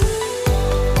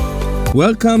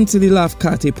Welcome to the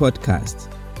Lafcate podcast.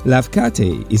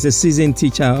 Lafcate is a seasoned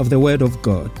teacher of the Word of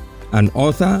God, an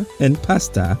author and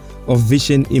pastor of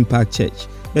Vision Impact Church,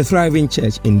 a thriving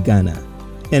church in Ghana.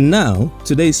 And now,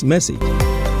 today's message.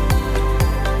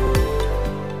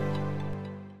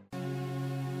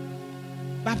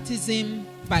 Baptism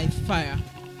by fire.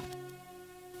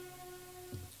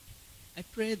 I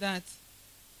pray that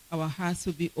our hearts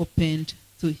will be opened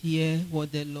to hear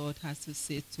what the Lord has to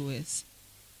say to us.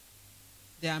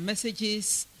 There are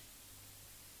messages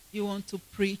you want to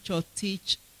preach or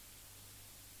teach,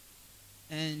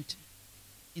 and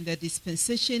in the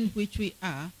dispensation which we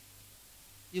are,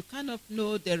 you kind of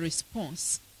know the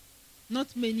response.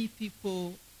 Not many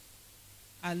people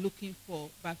are looking for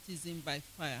baptism by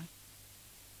fire.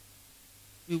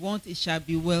 We want it shall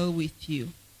be well with you.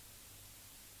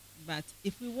 But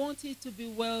if we want it to be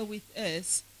well with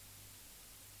us,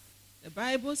 the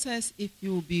Bible says if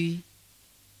you will be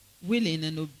willing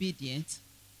and obedient,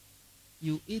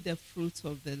 you eat the fruits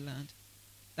of the land.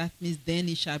 That means then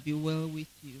it shall be well with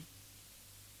you.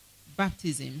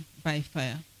 Baptism by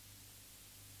fire.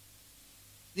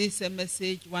 This is a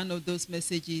message, one of those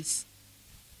messages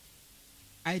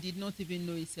I did not even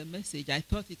know it's a message. I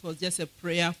thought it was just a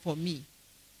prayer for me.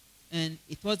 And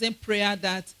it wasn't prayer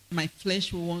that my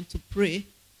flesh will want to pray.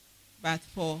 But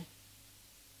for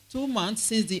 2 months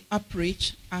since the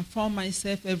outreach, I found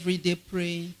myself every day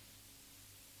praying,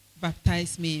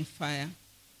 baptize me in fire.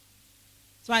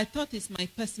 So I thought it's my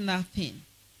personal thing.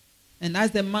 And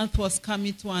as the month was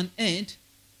coming to an end,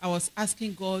 I was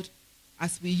asking God,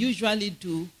 as we usually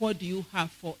do, what do you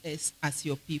have for us as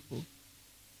your people?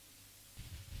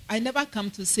 I never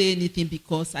come to say anything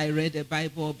because I read the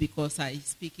Bible, or because I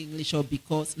speak English, or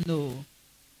because, no.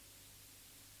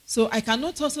 So I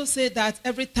cannot also say that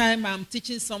every time I'm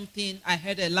teaching something, I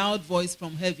heard a loud voice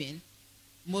from heaven.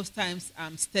 Most times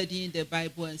I'm studying the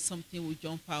Bible and something will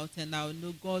jump out and I'll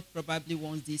know God probably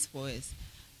wants this for us.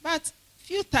 But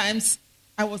few times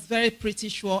I was very pretty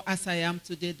sure, as I am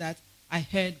today, that I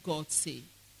heard God say.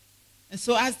 And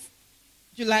so as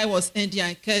July was ending,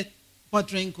 I kept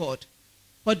bothering God.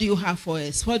 What do you have for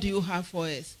us? What do you have for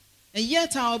us? And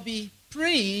yet I'll be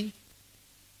praying,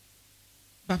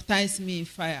 baptize me in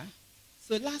fire.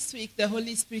 So last week, the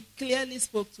Holy Spirit clearly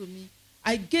spoke to me.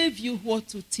 I gave you what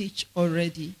to teach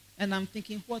already. And I'm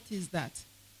thinking, what is that?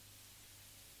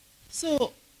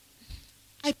 So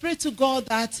I pray to God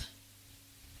that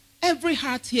every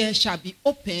heart here shall be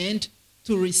opened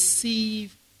to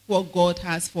receive what God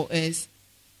has for us.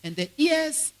 And the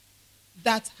ears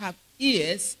that have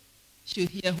ears should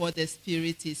hear what the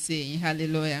Spirit is saying.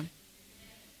 Hallelujah.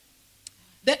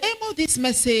 The aim of this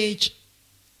message,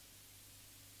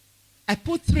 I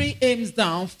put 3 aims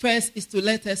down. First is to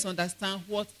let us understand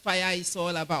what fire is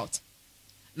all about.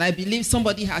 And I believe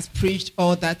somebody has preached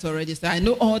all that already. So I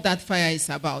know all that fire is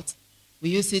about.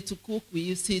 We use it to cook. We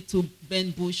use it to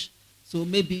burn bush. So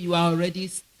maybe you are already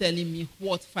telling me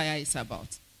what fire is about.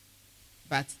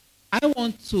 But I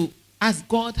want to, as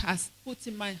God has put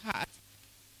in my heart,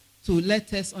 to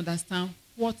let us understand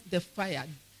what the fire.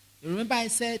 Remember I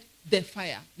said the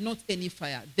fire, not any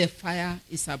fire. The fire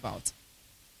is about.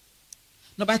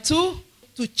 Number 2,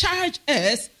 to charge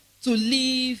us to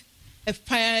live a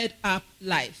fired up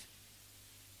life.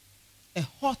 A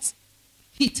hot,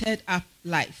 heated up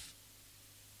life.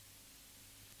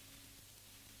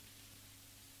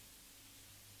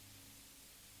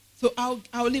 So I'll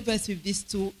leave us with these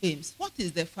 2 aims. What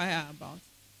is the fire about?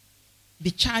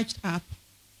 Be charged up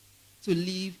to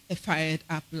live a fired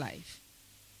up life.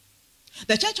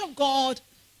 The Church of God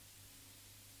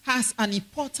has an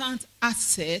important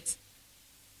asset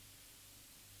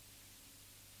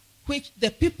which the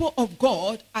people of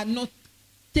God are not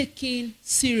taking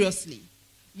seriously.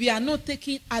 We are not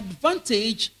taking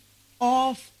advantage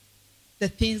of the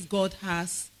things God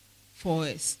has for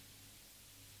us.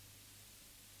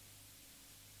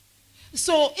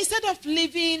 So instead of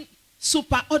living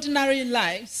superordinary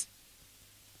lives,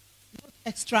 not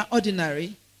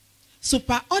extraordinary,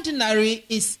 superordinary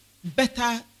is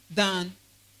better than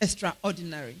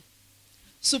extraordinary.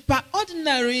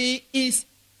 Superordinary is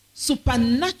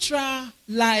supernatural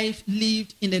life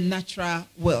lived in the natural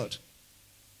world.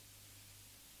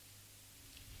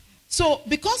 So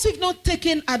because we've not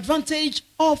taken advantage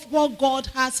of what God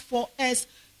has for us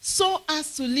so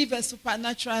as to live a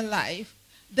supernatural life,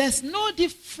 there's no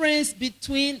difference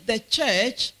between the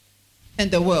church and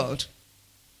the world.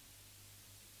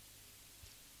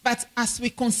 But as we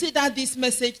consider this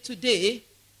message today,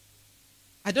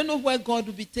 I don't know where God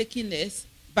will be taking us,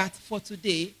 but for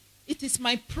today, it is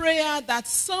my prayer that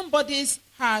somebody's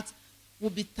heart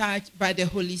will be touched by the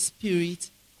Holy Spirit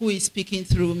who is speaking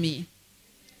through me.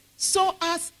 So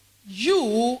as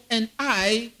you and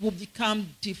I will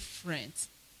become different.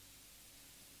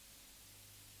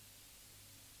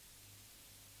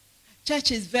 Church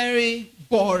is very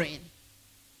boring.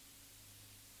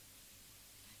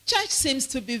 Church seems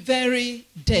to be very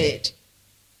dead.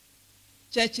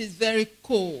 Church is very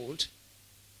cold.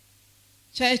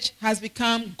 Church has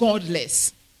become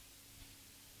godless.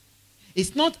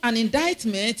 It's not an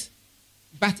indictment,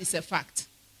 but it's a fact.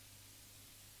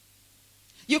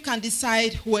 You can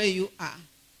decide where you are.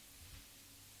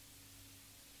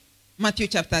 Matthew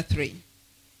chapter 3.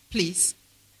 Please.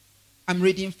 I'm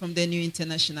reading from the New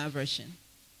International Version.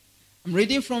 I'm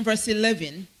reading from verse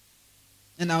 11,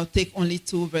 and I'll take only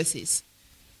 2 verses.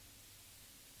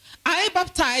 I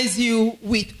baptize you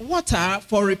with water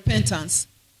for repentance,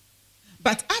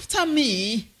 but after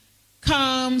me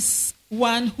comes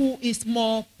one who is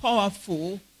more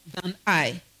powerful than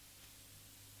I,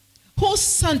 whose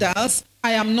sandals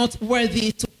I am not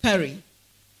worthy to carry.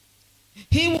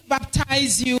 He will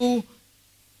baptize you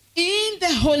in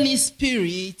the Holy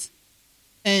Spirit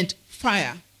and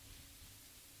fire.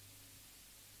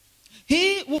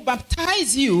 He will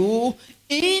baptize you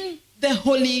in the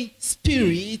Holy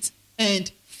Spirit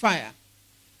and fire.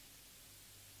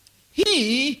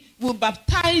 He will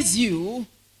baptize you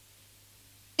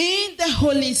in the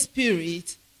Holy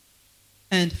Spirit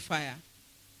and fire.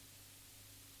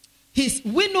 His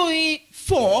winnowing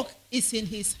fork is in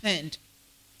his hand,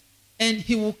 and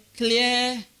he will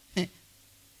clear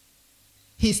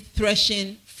his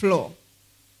threshing floor,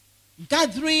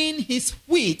 gathering his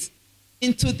wheat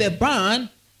into the barn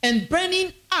and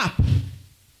burning up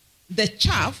the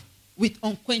chaff with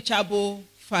unquenchable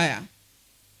fire.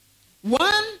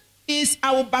 One is,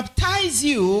 I will baptize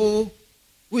you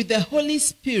with the Holy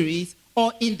Spirit,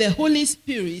 or in the Holy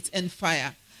Spirit and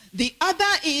fire. The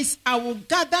other is, I will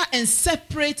gather and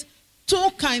separate 2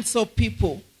 kinds of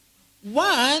people.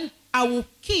 One, I will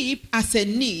keep as a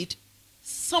need,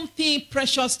 something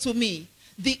precious to me.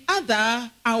 The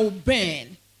other, I will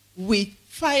burn with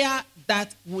fire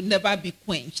that will never be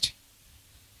quenched.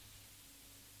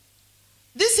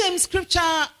 This same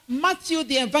scripture, Matthew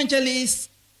the evangelist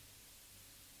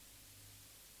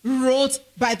wrote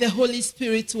by the Holy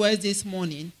Spirit to us this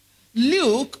morning.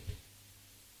 Luke,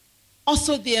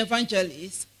 also the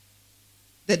evangelist,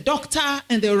 the doctor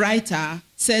and the writer,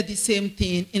 said the same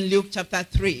thing in Luke chapter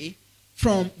 3.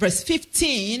 From verse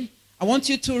 15, I want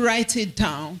you to write it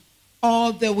down,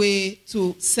 all the way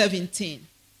to 17.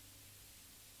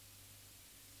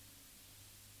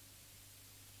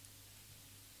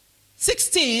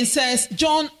 "16 says,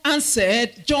 John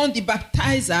answered, John the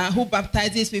baptizer, who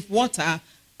baptizes with water,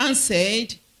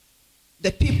 answered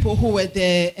the people who were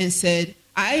there and said,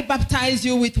 I baptize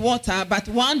you with water, but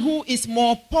one who is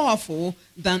more powerful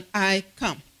than I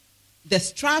come, the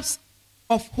straps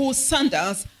of whose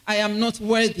sandals I am not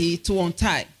worthy to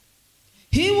untie.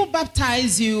 He will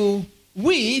baptize you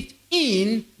with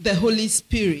in the Holy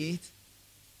Spirit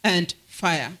and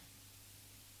fire.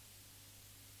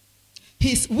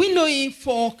 His winnowing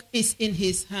fork is in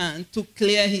his hand to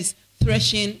clear his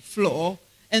threshing floor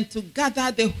and to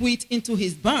gather the wheat into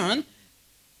his barn,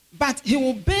 but he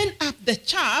will burn up the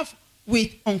chaff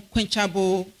with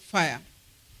unquenchable fire."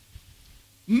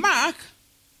 Mark,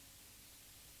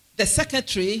 the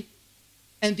secretary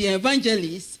and the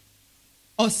evangelist,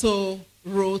 also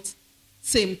wrote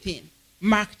same thing.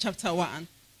 Mark chapter 1,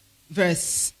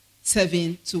 verse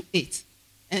 7 to 8.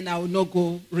 And I will not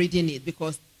go reading it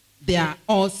because they are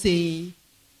all saying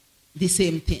the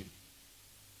same thing.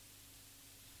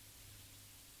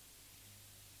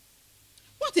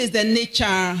 What is the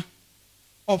nature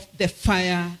of the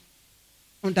fire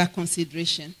under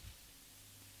consideration?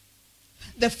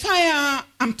 The fire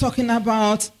I'm talking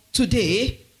about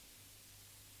today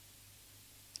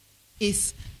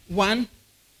is, one,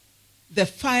 the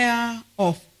fire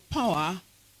of power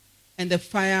and the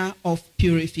fire of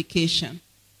purification.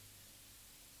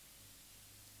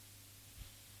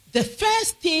 The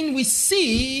first thing we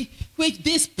see, which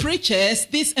these preachers,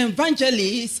 these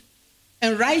evangelists,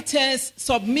 and writers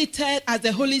submitted as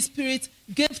the Holy Spirit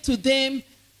gave to them,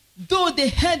 though they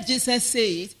heard Jesus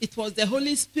say it, it was the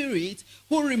Holy Spirit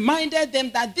who reminded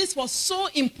them that this was so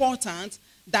important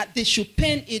that they should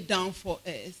pen it down for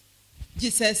us.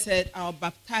 Jesus said, I'll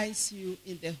baptize you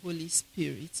in the Holy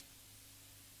Spirit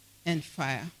and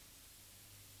fire.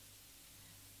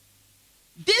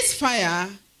 This fire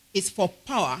is for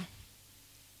power.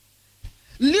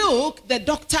 Luke, the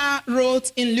doctor,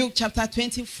 wrote in Luke chapter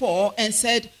 24 and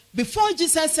said, before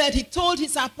Jesus said, he told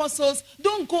his apostles,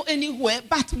 don't go anywhere,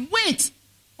 but wait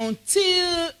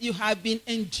until you have been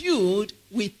endued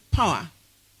with power.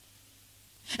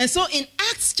 And so in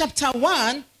Acts chapter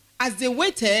 1, as they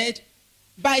waited,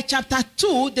 by chapter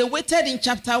 2, they waited in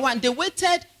chapter 1. They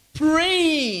waited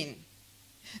praying.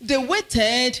 They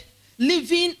waited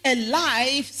living a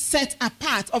life set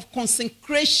apart of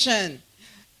consecration.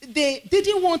 They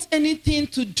didn't want anything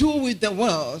to do with the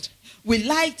world. We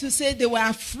like to say they were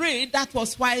afraid. That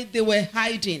was why they were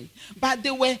hiding. But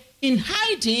they were in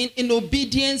hiding in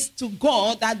obedience to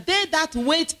God, that they that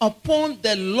wait upon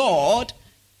the Lord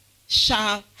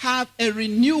shall have a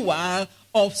renewal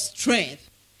of strength.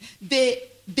 They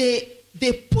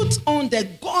put on the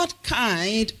God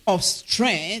kind of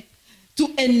strength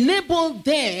to enable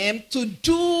them to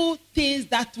do things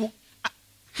that will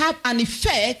have an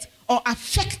effect or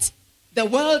affect the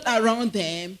world around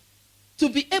them, to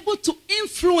be able to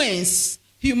influence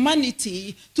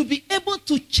humanity, to be able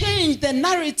to change the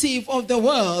narrative of the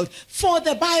world. For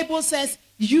the Bible says,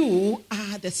 you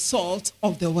are the salt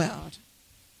of the world.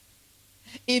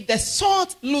 If the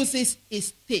salt loses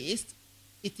its taste,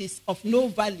 it is of no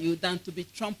value than to be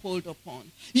trampled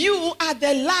upon. You are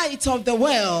the light of the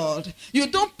world. You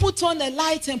don't put on a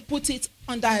light and put it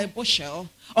under a bushel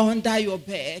or under your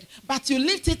bed, but you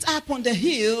lift it up on the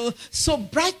hill so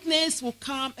brightness will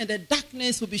come and the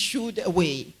darkness will be shooed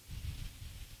away.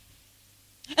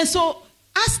 And so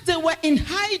as they were in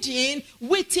hiding,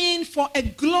 waiting for a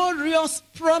glorious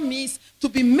promise to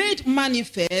be made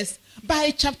manifest,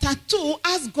 by chapter 2,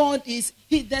 as God is,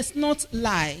 he does not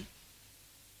lie.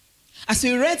 As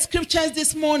we read scriptures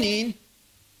this morning,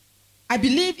 I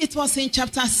believe it was in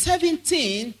chapter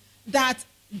 17 that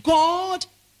God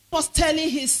was telling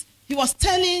his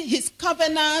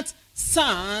covenant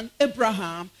son,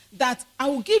 Abraham, that I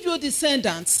will give you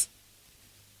descendants.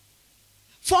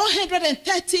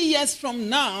 430 years from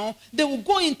now, they will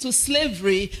go into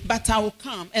slavery, but I will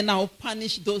come and I will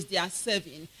punish those they are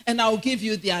serving, and I will give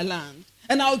you their land,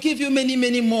 and I will give you many,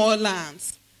 many more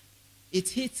lands. It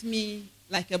hit me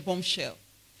like a bombshell.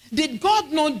 Did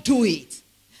God not do it?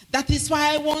 That is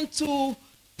why I want to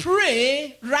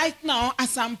pray right now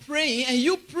as I'm praying, and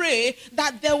you pray,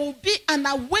 that there will be an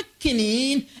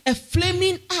awakening, a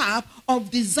flaming up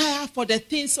of desire for the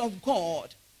things of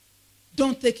God.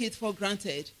 Don't take it for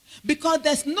granted. Because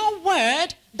there's no word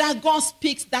that God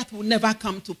speaks that will never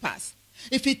come to pass.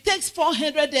 If it takes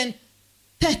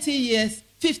 430 years,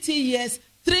 50 years,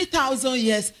 3,000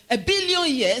 years, 1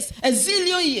 billion years, 1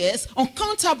 zillion years,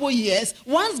 uncountable years,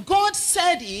 once God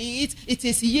said it, it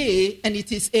is yea and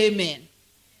it is amen.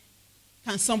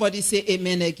 Can somebody say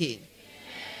amen again?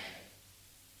 Amen.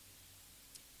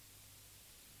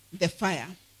 The fire.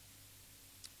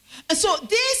 And so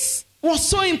this was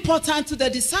so important to the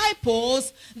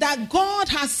disciples that God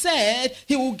has said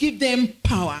he will give them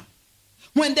power.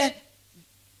 When the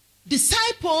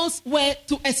disciples were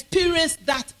to experience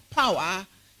that power,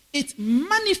 it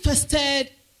manifested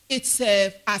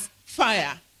itself as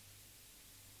fire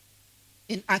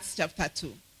in Acts chapter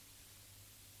 2.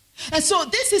 And so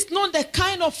this is not the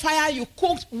kind of fire you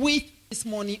cooked with this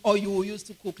morning or you will use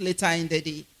to cook later in the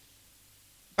day.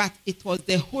 But it was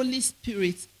the Holy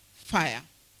Spirit fire.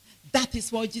 That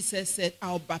is what Jesus said,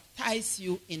 I'll baptize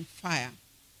you in fire.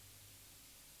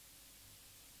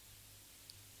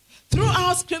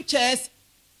 Throughout scriptures,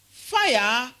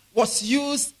 fire was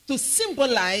used to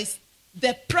symbolize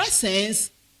the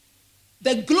presence,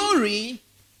 the glory,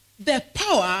 the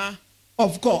power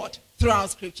of God throughout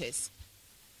scriptures.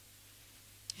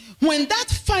 When that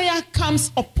fire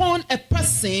comes upon a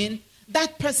person,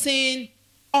 that person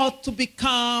ought to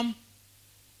become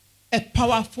a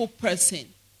powerful person.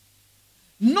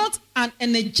 Not an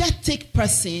energetic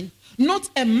person, not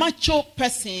a macho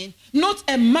person, not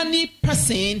a money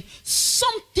person,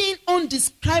 something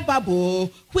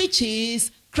undescribable, which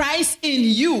is Christ in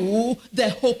you,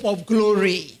 the hope of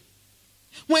glory.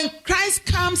 When Christ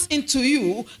comes into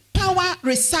you, power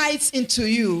resides into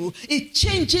you. It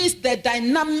changes the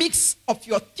dynamics of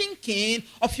your thinking,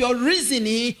 of your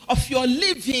reasoning, of your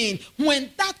living. When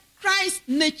that Christ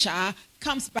nature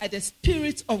comes by the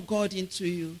Spirit of God into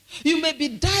you. You may be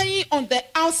dying on the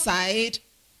outside,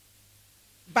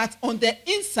 but on the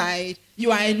inside, you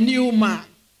are a new man.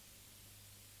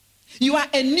 You are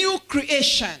a new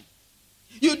creation.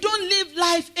 You don't live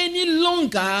life any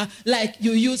longer like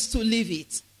you used to live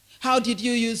it. How did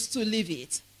you used to live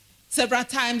it? Several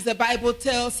times the Bible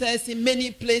tells us in many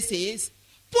places,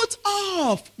 put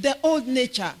off the old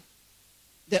nature.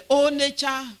 The old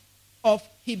nature of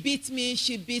he beat me,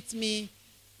 she beat me,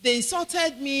 they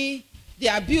insulted me, they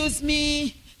abused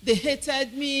me, they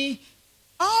hated me,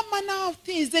 all manner of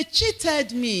things, they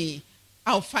cheated me.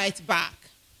 I'll fight back.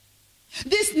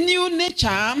 This new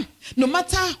nature, no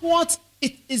matter what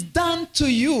it is done to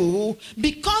you,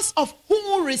 because of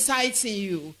who resides in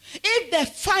you. If the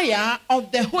fire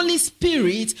of the Holy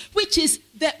Spirit, which is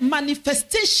the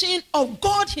manifestation of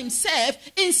God himself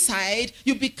inside,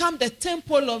 you become the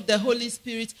temple of the Holy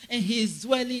Spirit and he is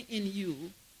dwelling in you.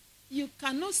 You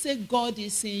cannot say God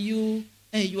is in you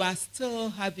and you are still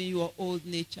having your old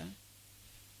nature.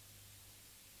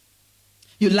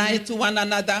 You lie to one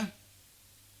another.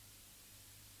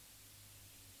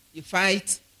 You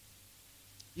fight.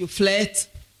 You flirt,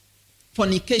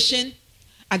 fornication,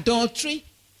 adultery,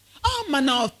 all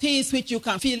manner of things which you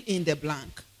can fill in the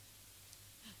blank.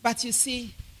 But you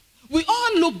see, we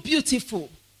all look beautiful.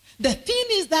 The thing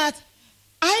is that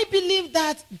I believe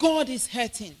that God is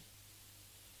hurting.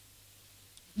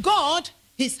 God,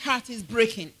 his heart is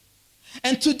breaking.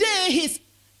 And today he's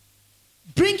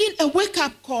bringing a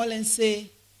wake-up call and say,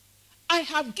 I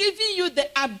have given you the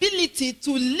ability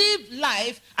to live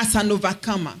life as an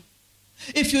overcomer.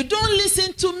 If you don't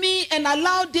listen to me and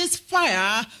allow this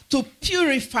fire to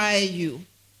purify you.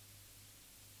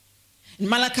 In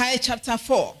Malachi chapter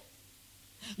 4,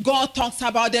 God talks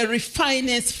about the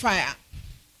refiner's fire.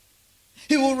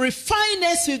 He will refine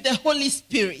us with the Holy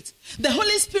Spirit. The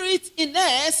Holy Spirit in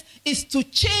us is to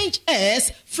change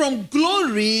us from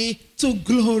glory to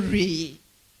glory.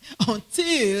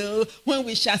 Until when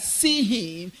we shall see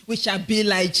him, we shall be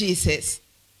like Jesus.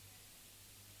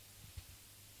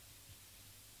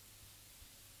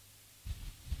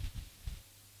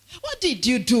 What did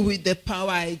you do with the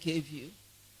power I gave you?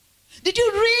 Did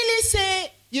you really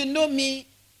say, you know me,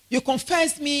 you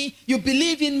confess me, you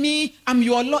believe in me, I'm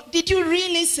your Lord? Did you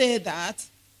really say that?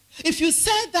 If you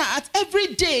said that,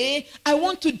 every day I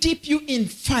want to dip you in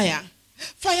fire.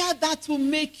 Fire that will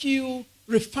make you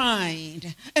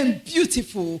refined and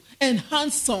beautiful and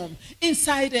handsome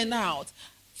inside and out.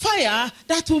 Fire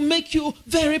that will make you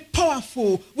very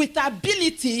powerful with the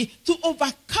ability to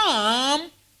overcome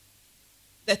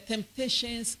the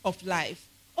temptations of life.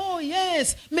 Oh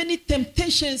yes, many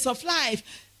temptations of life.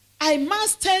 I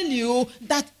must tell you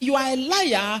that you are a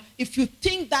liar if you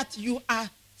think that you are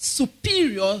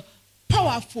superior,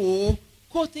 powerful,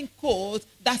 quote unquote,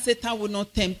 that Satan will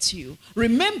not tempt you.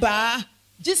 Remember,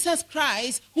 Jesus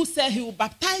Christ, who said he will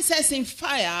baptize us in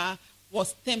fire,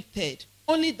 was tempted.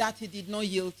 Only that he did not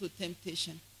yield to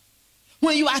temptation.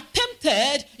 When you are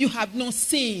tempted, you have not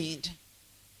sinned.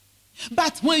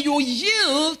 But when you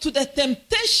yield to the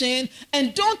temptation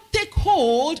and don't take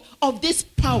hold of this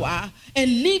power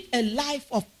and live a life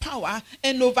of power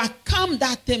and overcome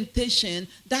that temptation,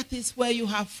 that is where you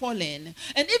have fallen.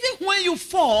 And even when you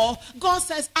fall, God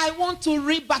says, I want to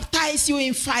rebaptize you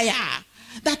in fire.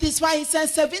 That is why he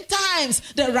says 7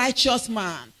 times the righteous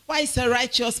man. Why is a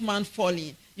righteous man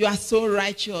falling? You are so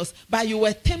righteous, but you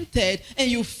were tempted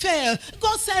and you fell.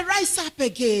 God said, rise up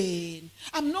again.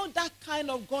 I'm not that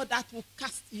kind of God that will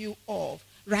cast you off.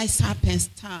 Rise up and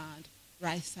stand.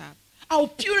 Rise up. I will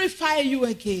purify you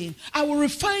again. I will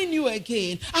refine you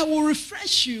again. I will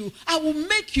refresh you. I will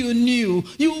make you new.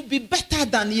 You will be better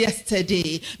than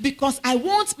yesterday because I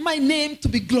want my name to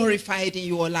be glorified in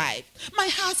your life. My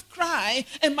heart's cry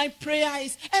and my prayer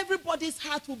is everybody's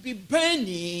heart will be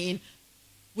burning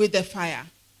with the fire.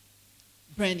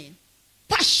 Burning.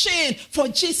 Passion for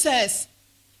Jesus.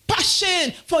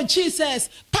 Passion for Jesus.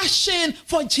 Passion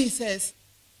for Jesus.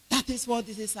 That is what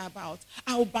this is about.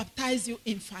 I will baptize you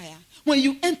in fire. When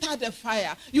you enter the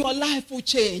fire, your life will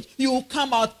change. You will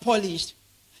come out polished.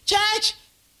 Church,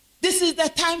 this is the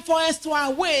time for us to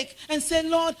awake and say,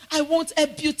 Lord, I want a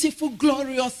beautiful,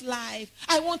 glorious life.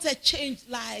 I want a changed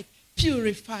life.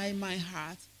 Purify my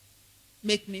heart.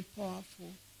 Make me powerful.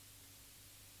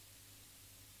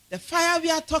 The fire we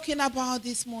are talking about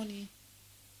this morning.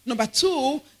 Number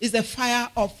 2 is the fire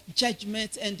of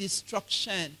judgment and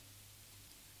destruction.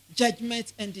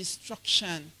 Judgment and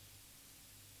destruction.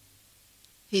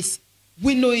 His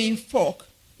winnowing fork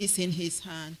is in his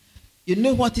hand. You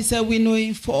know what is a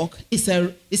winnowing fork? It's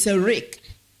a rake.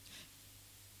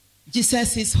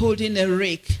 Jesus is holding a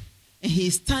rake and he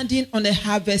is standing on a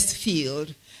harvest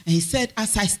field. And he said,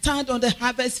 as I stand on the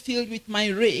harvest field with my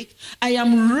rake, I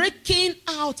am raking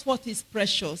out what is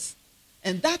precious.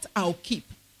 And that I'll keep.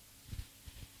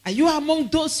 Are you among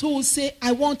those who will say,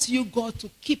 I want you, God, to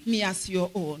keep me as your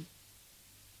own?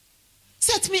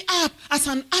 Set me up as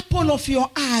an apple of your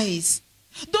eyes.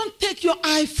 Don't take your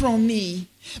eye from me.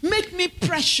 Make me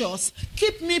precious.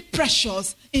 Keep me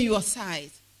precious in your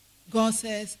sight. God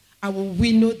says, I will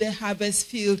winnow the harvest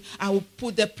field. I will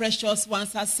put the precious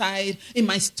ones aside in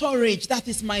my storage. That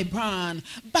is my barn.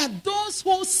 But those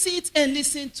who sit and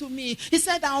listen to me, he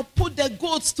said, I'll put the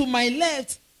goats to my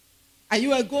left. Are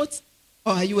you a goat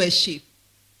or are you a sheep?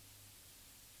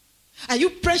 Are you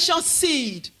precious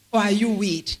seed or are you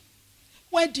weed?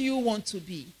 Where do you want to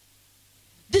be?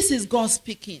 This is God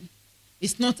speaking.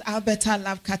 It's not Alberta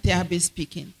Lavkate Abe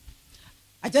speaking.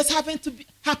 I just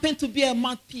happen to be a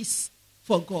mouthpiece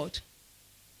for God.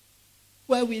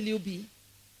 Where will you be?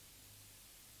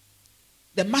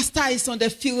 The master is on the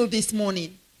field this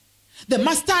morning. The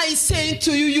master is saying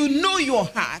to you, you know your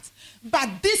heart.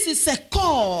 But this is a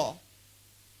call.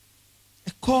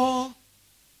 A call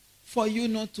for you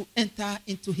not to enter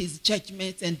into his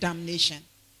judgment and damnation.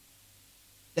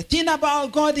 The thing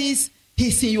about God is,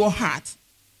 he's in your heart.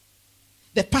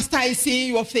 The pastor is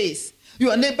seeing your face.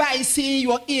 Your neighbor is seeing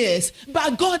your ears.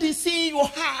 But God is seeing your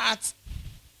heart.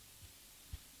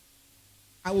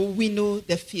 I will winnow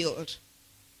the field.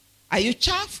 Are you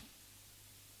chaff?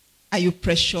 Are you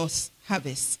precious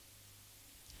harvest?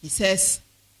 He says,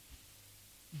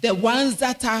 the ones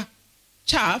that are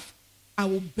chaff, I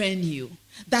will burn you.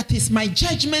 That is, my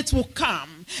judgment will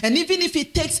come. And even if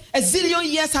it takes a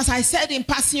zillion years, as I said in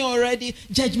passing already,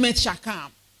 judgment shall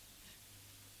come.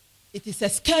 It is a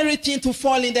scary thing to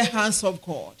fall in the hands of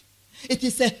God. It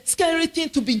is a scary thing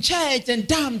to be judged and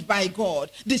damned by God,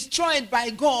 destroyed by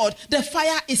God. The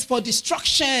fire is for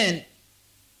destruction.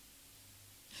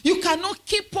 You cannot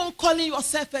keep on calling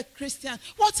yourself a Christian.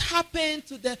 What happened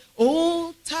to the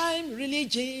old-time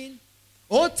religion?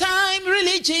 Old-time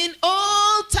religion,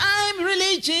 old-time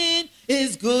religion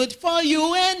is good for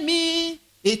you and me.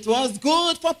 It was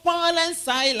good for Paul and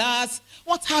Silas.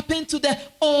 What happened to the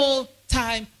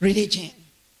old-time religion?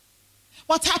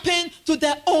 What happened to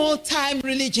the old-time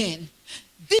religion?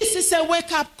 This is a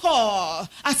wake-up call.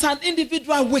 As an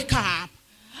individual, wake up.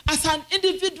 As an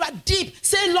individual, dip.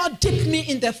 Say, Lord, dip me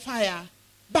in the fire.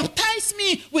 Baptize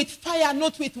me with fire,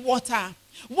 not with water.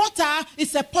 Water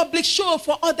is a public show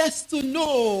for others to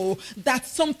know that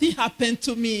something happened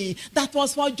to me. That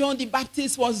was what John the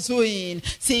Baptist was doing.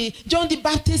 See, John the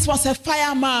Baptist was a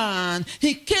fireman.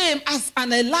 He came as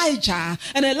an Elijah,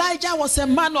 and Elijah was a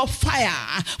man of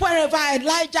fire. Wherever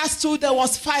Elijah stood, there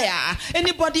was fire.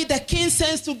 Anybody the king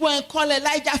sends to go and call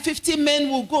Elijah, 50 men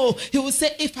will go. He will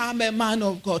say, if I'm a man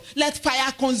of God, let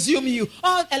fire consume you.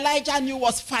 All Elijah knew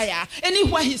was fire.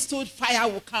 Anywhere he stood, fire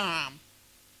will come.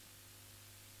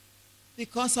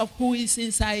 Because of who is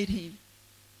inside him.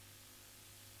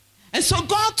 And so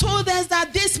God told us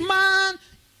that this man,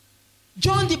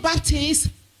 John the Baptist,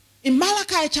 in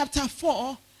Malachi chapter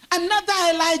 4, another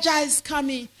Elijah is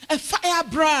coming, a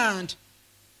firebrand.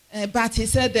 But he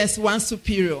said there's one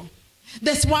superior.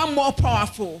 There's one more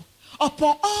powerful.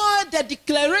 Upon all the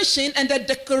declaration and the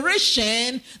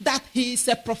declaration that he is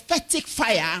a prophetic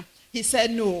fire, he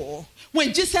said no.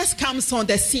 When Jesus comes on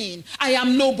the scene, I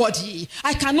am nobody.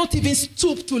 I cannot even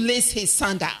stoop to lace his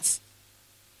sandals.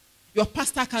 Your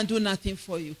pastor can do nothing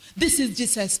for you. This is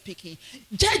Jesus speaking.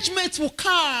 Judgment will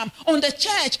come on the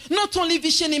church, not only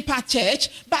Vision Impact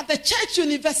Church, but the church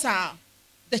universal.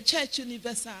 The church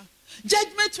universal.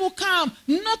 Judgment will come,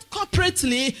 not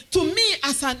corporately, to me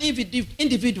as an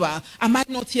individual. Am I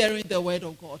not hearing the word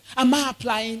of God? Am I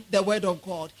applying the word of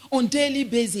God on daily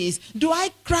basis? Do I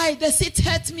cry? Does it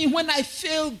hurt me when I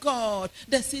fail God?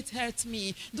 Does it hurt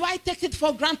me? Do I take it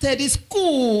for granted? It's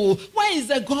cool. Where is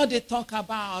the God they talk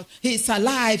about? He's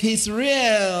alive. He's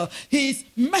real. He's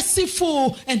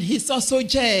merciful. And he's also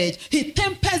judge. He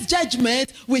tempers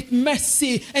judgment with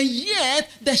mercy. And yet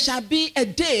there shall be a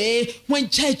day when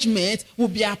judgment will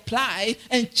be applied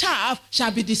and chaff shall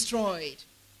be destroyed.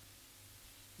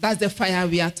 That's the fire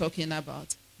we are talking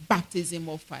about. Baptism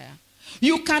of fire.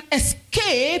 You can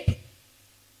escape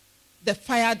the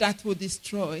fire that will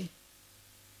destroy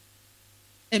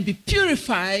and be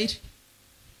purified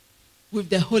with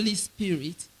the Holy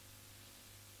Spirit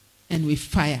and with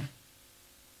fire.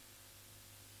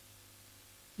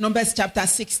 Numbers chapter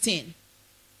 16.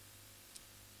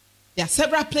 There are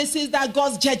several places that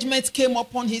God's judgment came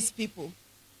upon his people.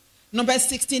 Numbers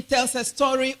 16 tells a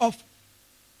story of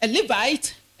a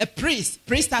Levite, a priest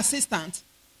assistant,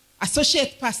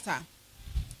 associate pastor,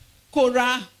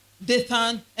 Korah,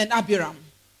 Dathan, and Abiram.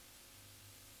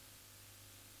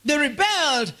 They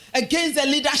rebelled against the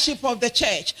leadership of the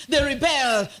church. They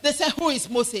rebelled. They said, who is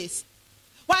Moses?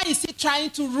 Why is he trying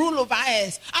to rule over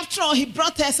us? After all, he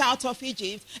brought us out of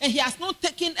Egypt, and he has not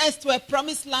taken us to a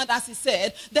promised land, as he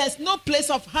said. There's no place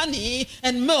of honey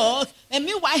and milk. And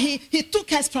meanwhile, he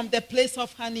took us from the place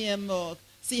of honey and milk.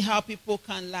 See how people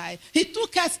can lie. He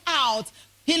took us out.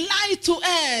 He lied to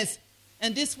us.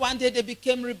 And this one day they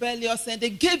became rebellious, and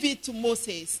they gave it to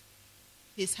Moses.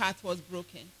 His heart was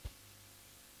broken.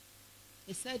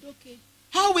 He said, okay,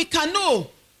 how we can know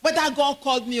Whether God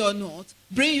called me or not,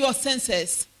 bring your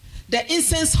senses. The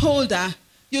incense holder,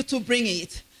 you to bring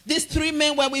it. These 3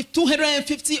 men were with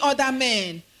 250 other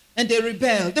men, and they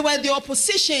rebelled. They were the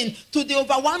opposition to the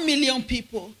over 1 million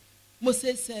people.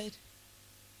 Moses said,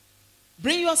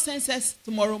 bring your senses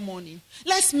tomorrow morning.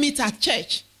 Let's meet at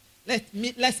church.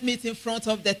 Let's meet in front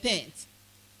of the tent.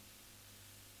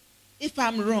 If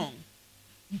I'm wrong,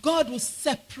 God will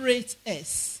separate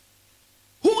us.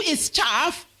 Who is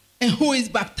chaff and who is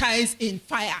baptized in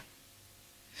fire?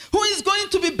 Who is going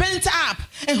to be bent up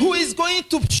and who is going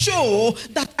to show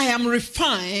that I am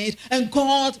refined and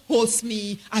God holds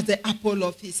me as the apple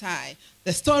of his eye?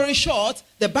 The story short,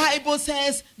 the Bible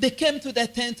says they came to the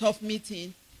tent of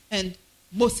meeting and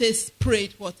Moses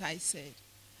prayed what I said.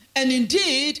 And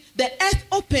indeed, the earth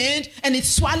opened and it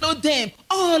swallowed them,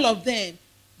 all of them.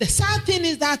 The sad thing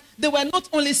is that they were not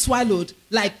only swallowed,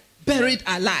 like buried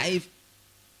alive.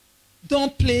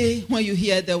 Don't play when you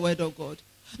hear the word of God.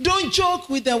 Don't joke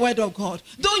with the word of God.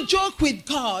 Don't joke with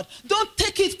God. Don't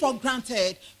take it for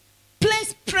granted.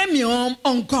 Place premium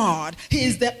on God. He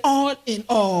is the all in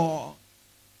all.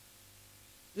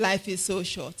 Life is so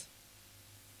short.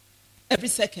 Every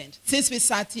second, since we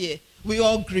sat here, we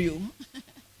all grew.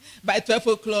 By 12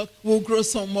 o'clock, we'll grow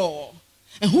some more.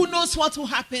 And who knows what will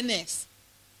happen next?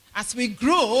 As we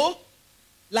grow,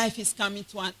 life is coming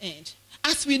to an end.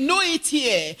 As we know it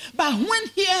here, but when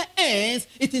here ends,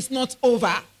 it is not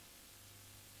over.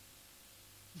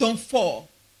 Don't fall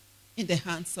in the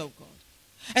hands of God.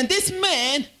 And these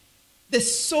men, they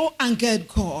so angered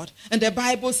God. And the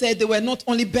Bible said they were not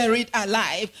only buried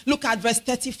alive. Look at verse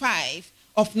 35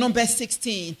 of Numbers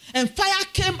 16. And fire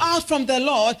came out from the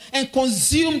Lord and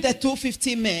consumed the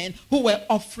 250 men who were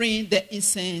offering the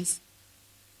incense.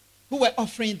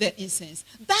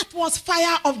 That was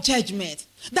fire of judgment.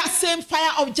 That same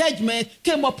fire of judgment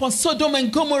came upon Sodom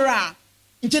and Gomorrah.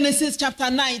 In Genesis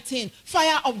chapter 19,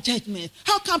 fire of judgment.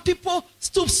 How can people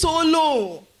stoop so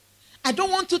low? I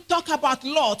don't want to talk about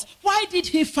Lot. Why did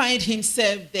he find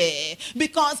himself there?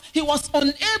 Because he was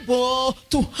unable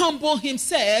to humble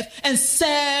himself and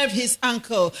serve his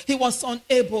uncle. He was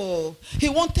unable. He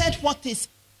wanted what is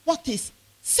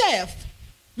self.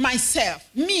 Myself,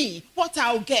 me, what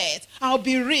I'll get. I'll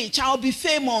be rich, I'll be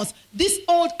famous. This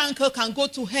old uncle can go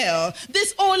to hell.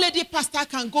 This old lady pastor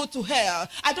can go to hell.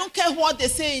 I don't care what they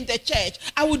say in the church.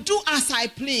 I will do as I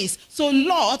please. So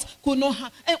Lot could not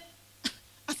have.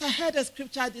 As I heard the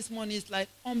scripture this morning, it's like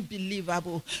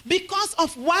unbelievable. Because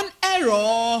of one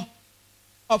error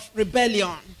of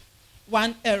rebellion.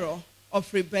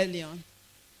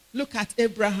 Look at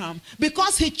Abraham.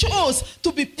 Because he chose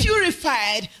to be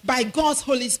purified by God's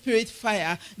Holy Spirit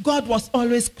fire, God was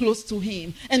always close to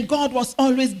him. And God was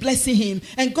always blessing him.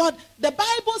 And the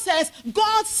Bible says,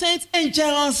 God sent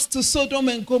angels to Sodom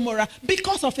and Gomorrah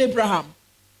because of Abraham.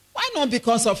 Why not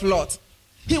because of Lot?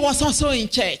 He was also in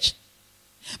church.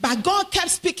 But God kept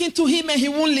speaking to him and he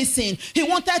won't listen. He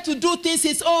wanted to do things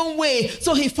his own way.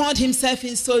 So he found himself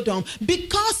in Sodom.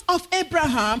 Because of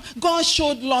Abraham, God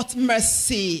showed Lot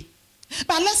mercy.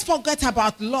 But let's forget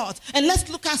about Lot. And let's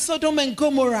look at Sodom and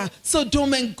Gomorrah.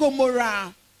 Sodom and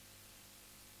Gomorrah.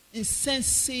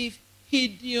 Insensitive,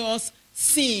 hideous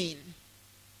sin.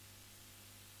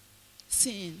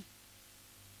 Sin.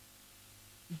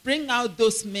 Bring out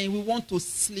those men. We want to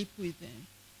sleep with them.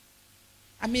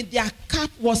 I mean, their cup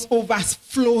was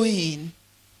overflowing.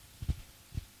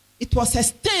 It was a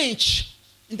stench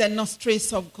in the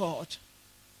nostrils of God.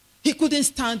 He couldn't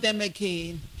stand them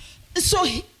again. So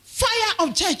fire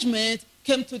of judgment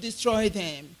came to destroy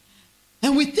them.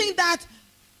 And we think that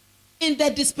in the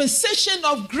dispensation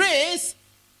of grace,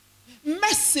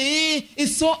 mercy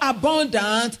is so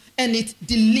abundant and it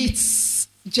deletes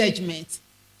judgment.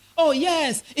 Oh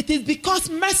yes, it is because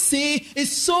mercy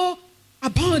is so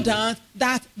abundant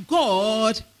that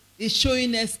God is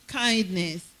showing us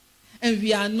kindness and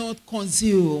we are not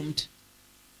consumed.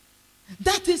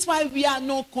 That is why we are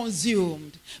not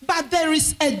consumed. But there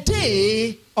is a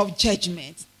day of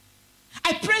judgment.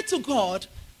 I pray to God,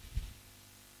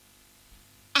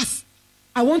 as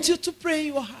I want you to pray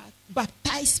in your heart,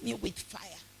 baptize me with fire.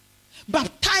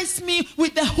 Baptize me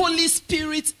with the Holy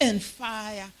Spirit and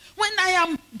fire. When I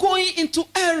am going into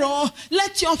error,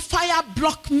 let your fire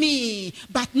block me,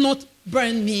 but not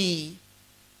burn me.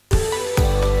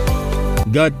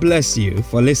 God bless you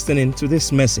for listening to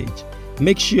this message.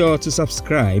 Make sure to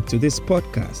subscribe to this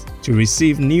podcast to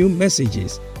receive new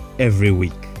messages every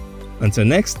week. Until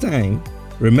next time,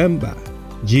 remember,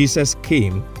 Jesus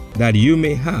came that you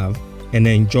may have and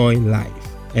enjoy life,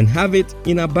 and have it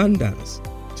in abundance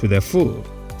to the full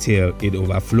till it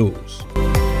overflows.